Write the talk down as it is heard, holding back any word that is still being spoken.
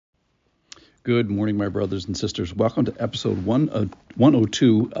Good morning, my brothers and sisters. Welcome to episode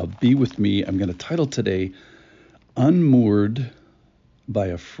 102 of Be With Me. I'm going to title today, Unmoored by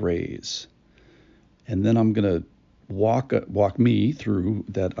a Phrase. And then I'm going to walk me through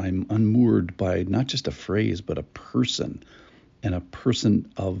that I'm unmoored by not just a phrase, but a person, and a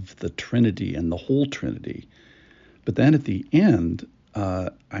person of the Trinity and the whole Trinity. But then at the end,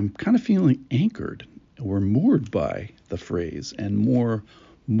 I'm kind of feeling anchored. We're moored by the phrase and more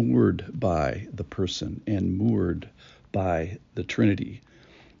moored by the person and moored by the Trinity.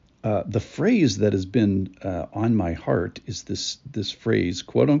 The phrase that has been on my heart is this phrase,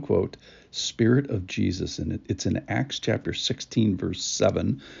 quote unquote, Spirit of Jesus. And it's in Acts chapter 16, verse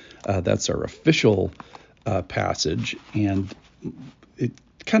 7. That's our official passage. And it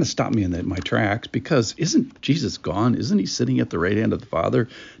kind of stopped me in my tracks, because isn't Jesus gone? Isn't he sitting at the right hand of the Father?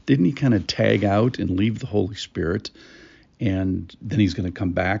 Didn't he kind of tag out and leave the Holy Spirit? And then he's going to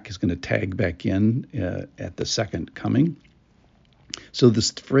come back. He's going to tag back in at the second coming. So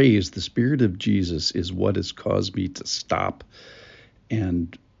this phrase, the Spirit of Jesus, is what has caused me to stop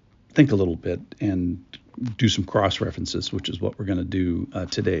and think a little bit and do some cross references, which is what we're going to do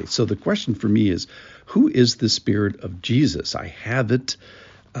today. So the question for me is, who is the Spirit of Jesus? I have it.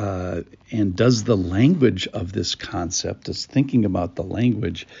 And does the language of this concept, does thinking about the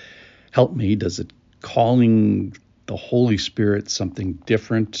language help me? Does it calling the Holy Spirit something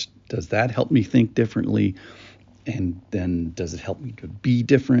different? Does that help me think differently? And then does it help me to be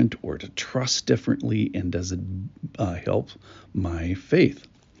different or to trust differently? And does it help my faith?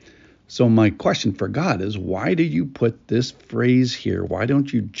 So my question for God is, why do you put this phrase here? Why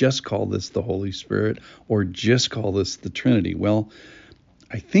don't you just call this the Holy Spirit or just call this the Trinity? Well,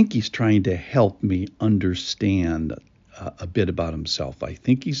 I think he's trying to help me understand a bit about himself. I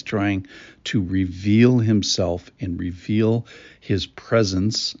think he's trying to reveal himself and reveal his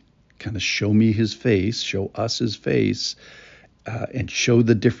presence, kind of show me his face, show us his face, and show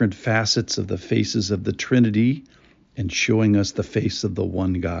the different facets of the faces of the Trinity, and showing us the face of the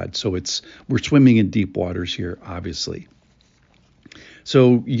one God. So we're swimming in deep waters here, obviously.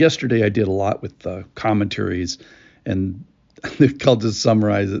 So yesterday I did a lot with commentaries, and they've called to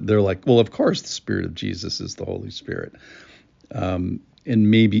summarize it. They're like, well, of course, the Spirit of Jesus is the Holy Spirit. And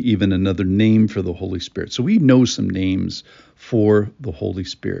maybe even another name for the Holy Spirit. So we know some names for the Holy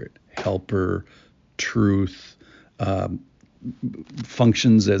Spirit: Helper, Truth,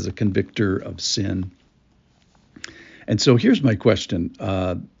 functions as a convictor of sin. And so here's my question.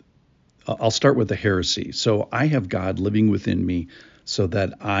 I'll start with the heresy. So I have God living within me so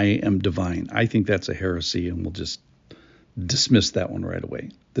that I am divine. I think that's a heresy, and we'll just dismiss that one right away.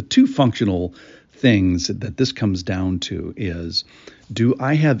 The two functional things that this comes down to is, do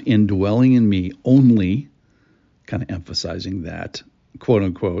I have indwelling in me only, kind of emphasizing that, quote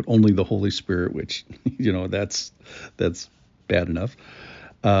unquote, only the Holy Spirit, which, that's bad enough.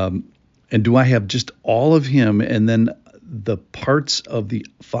 And do I have just all of him, and then the parts of the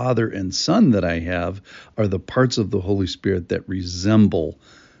Father and Son that I have are the parts of the Holy Spirit that resemble,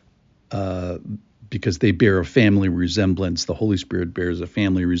 because they bear a family resemblance. The Holy Spirit bears a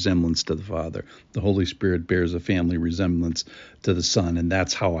family resemblance to the Father. The Holy Spirit bears a family resemblance to the Son. And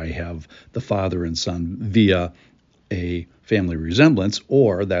that's how I have the Father and Son via a family resemblance,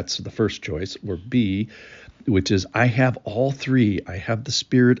 or that's the first choice, or B, which is I have all three. I have the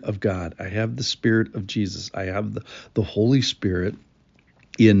Spirit of God. I have the Spirit of Jesus. I have the Holy Spirit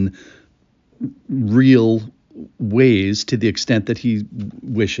in real ways, to the extent that he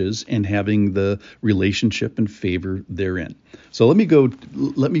wishes, and having the relationship and favor therein. So let me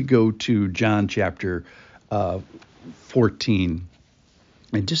go to John chapter 14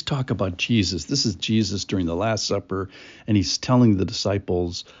 and just talk about Jesus. This is Jesus during the Last Supper, and he's telling the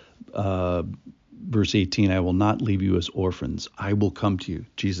disciples, verse 18, I will not leave you as orphans. I will come to you.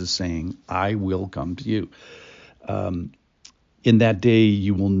 Jesus saying, I will come to you. In that day,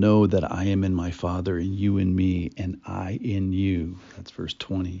 you will know that I am in my Father, and you in me, and I in you. That's verse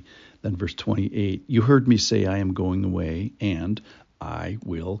 20. Then verse 28, you heard me say, I am going away, and I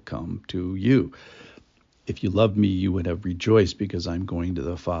will come to you. If you loved me, you would have rejoiced, because I'm going to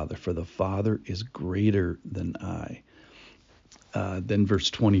the Father, for the Father is greater than I. Then verse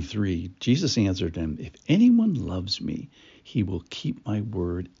 23, Jesus answered him, if anyone loves me, he will keep my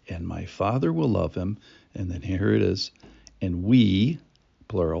word, and my Father will love him. And then here it is. And we,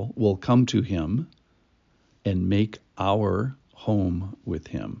 plural, will come to him and make our home with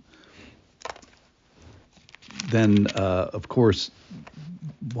him. Then, of course,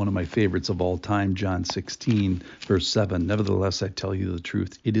 one of my favorites of all time, John 16, verse 7, nevertheless, I tell you the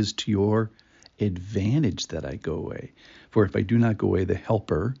truth, it is to your advantage that I go away. For if I do not go away, the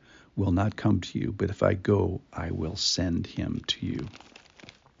Helper will not come to you, but if I go, I will send him to you.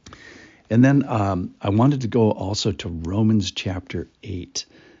 And then I wanted to go also to Romans chapter 8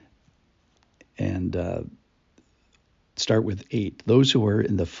 and start with 8. Those who are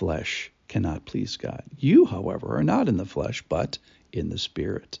in the flesh cannot please God. You, however, are not in the flesh, but in the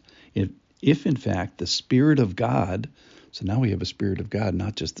Spirit. If in fact the Spirit of God, so now we have a Spirit of God,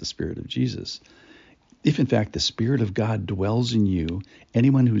 not just the Spirit of Jesus. If in fact the Spirit of God dwells in you,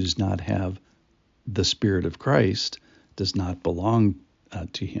 anyone who does not have the Spirit of Christ does not belong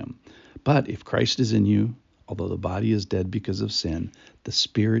to him. But if Christ is in you, although the body is dead because of sin, the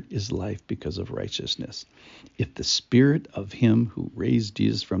Spirit is life because of righteousness. If the Spirit of him who raised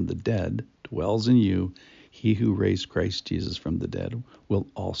Jesus from the dead dwells in you, he who raised Christ Jesus from the dead will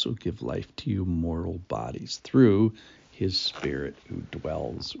also give life to your mortal bodies through his Spirit who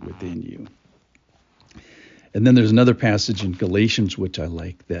dwells within you. And then there's another passage in Galatians which I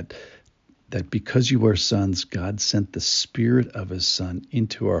like, that because you are sons, God sent the Spirit of his Son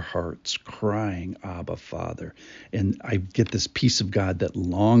into our hearts, crying, Abba, Father. And I get this peace of God that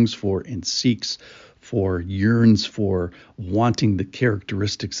longs for and seeks for, yearns for, wanting the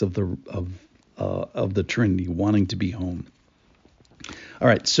characteristics of the Trinity, wanting to be home. All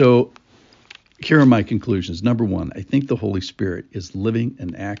right, so here are my conclusions. Number one, I think the Holy Spirit is living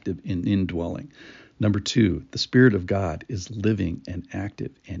and active and indwelling. Number two, the Spirit of God is living and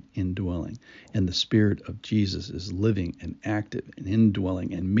active and indwelling. And the Spirit of Jesus is living and active and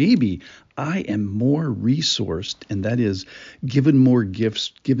indwelling. And maybe I am more resourced, and that is given more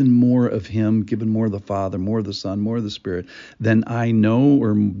gifts, given more of him, given more of the Father, more of the Son, more of the Spirit than I know,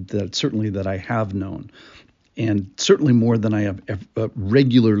 or that I have known. And certainly more than I have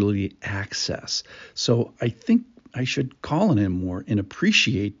regularly access. So I think I should call on him more and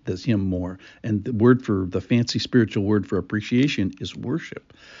appreciate him more. And the fancy spiritual word for appreciation is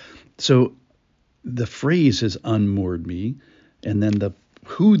worship. So the phrase has unmoored me, and then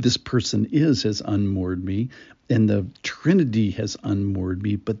who this person is has unmoored me, and the Trinity has unmoored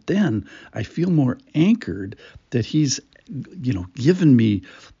me. But then I feel more anchored that he's, given me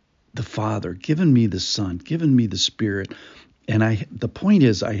the Father, given me the Son, given me the Spirit. And the point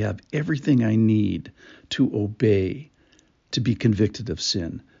is, I have everything I need to obey, to be convicted of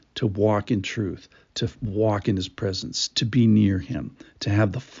sin, to walk in truth, to walk in his presence, to be near him, to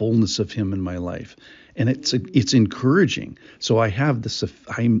have the fullness of him in my life. And it's encouraging. So I have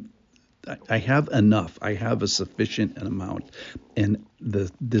I have enough. I have a sufficient amount. And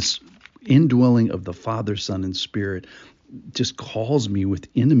this indwelling of the Father, Son, and Spirit just calls me with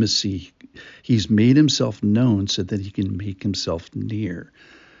intimacy. He's made himself known so that he can make himself near.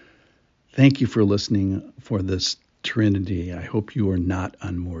 Thank you for listening for this Trinity. I hope you are not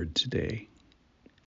unmoored today.